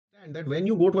And that when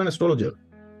you go to an astrologer,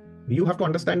 you have to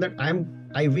understand that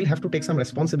I will have to take some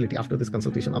responsibility after this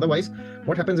consultation. Otherwise,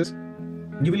 what happens is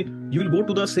you will go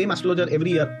to the same astrologer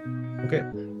every year. Okay.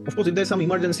 Of course, if there's some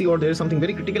emergency or there's something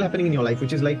very critical happening in your life,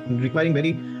 which is like requiring very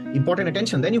important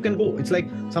attention, then you can go. It's like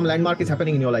some landmark is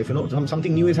happening in your life,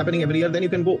 something new is happening every year, then you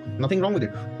can go. Nothing wrong with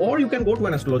it. Or you can go to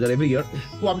an astrologer every year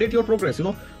to update your progress.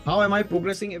 How am I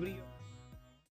progressing every year?